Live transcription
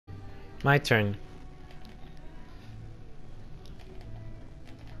My turn.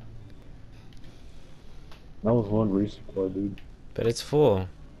 That was one resupply, dude. But it's full.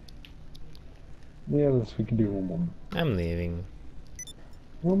 Yeah, we can do one more. I'm leaving.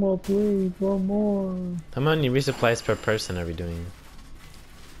 One more, please. One more. How many resupplies per person are we doing?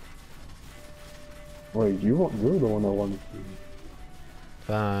 Wait, you're the one that wanted to.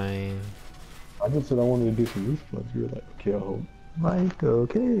 Fine. I just said I wanted to do some resupplies. You were like, okay, I hope. Like,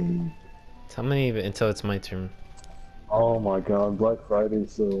 okay. How many until it's my turn? Oh my god, Black Friday,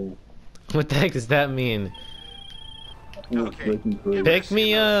 so... What the heck does that mean? I think it's breaking through. Pick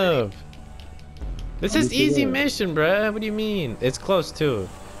me up! This is Pick it easy up. mission, bruh. What do you mean? It's close too.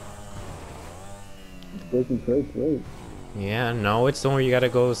 It's breaking crates, right? Yeah, no, it's the one where you gotta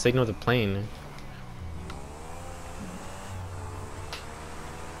go signal the plane.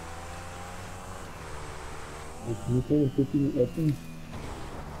 Can you say the 50 weapons?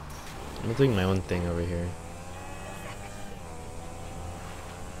 I'm doing my own thing over here.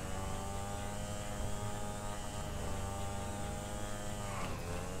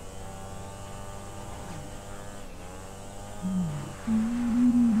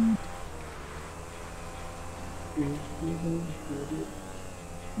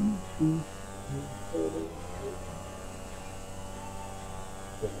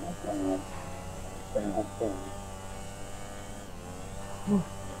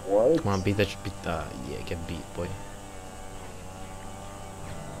 What? Come on, beat that. Yeah, get beat, boy.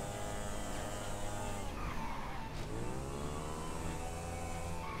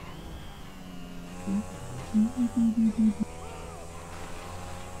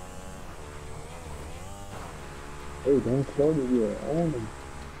 Hey, don't start it yet. I want to...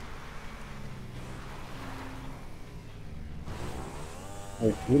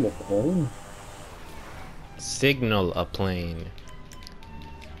 I feel a plane? Signal a plane.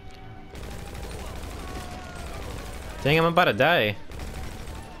 Dang, I'm about to die.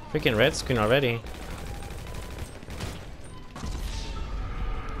 Freaking red screen already.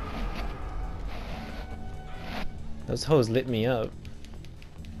 Those hoes lit me up.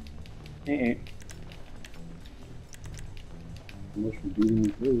 Unless you're beating me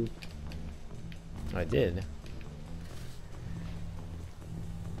through. I did.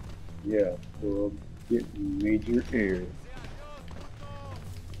 Yeah, so getting major air.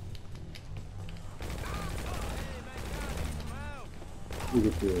 Look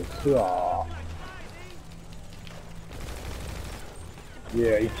at this. Ah.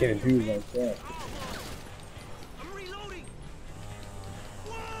 Yeah, you can't do it like that.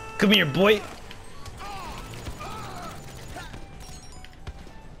 Come here, boy.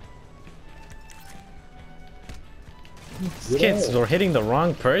 These kids are hitting the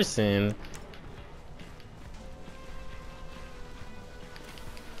wrong person.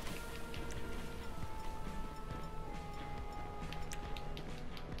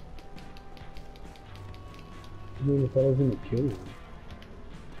 I mean, if I was gonna kill him.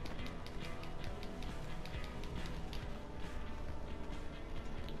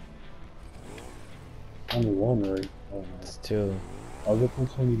 Only one, right? Oh, It's two. I'll get this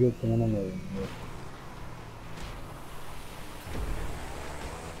when you get the one on the...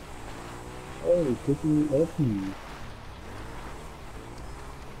 Oh, picking me up you.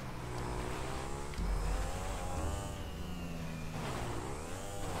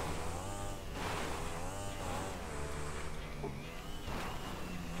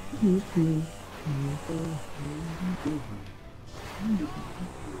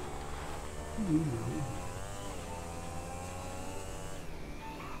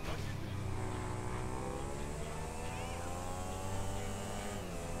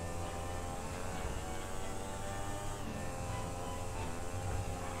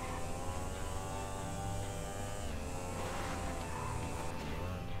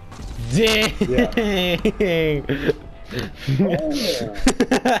 Dang! Yeah.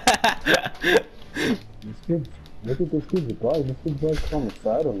 This kid, look at this kid's bike. This kid's like on the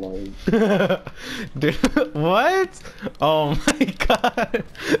side of like. Dude, what? Oh my god!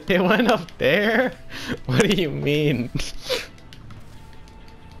 It went up there? What do you mean?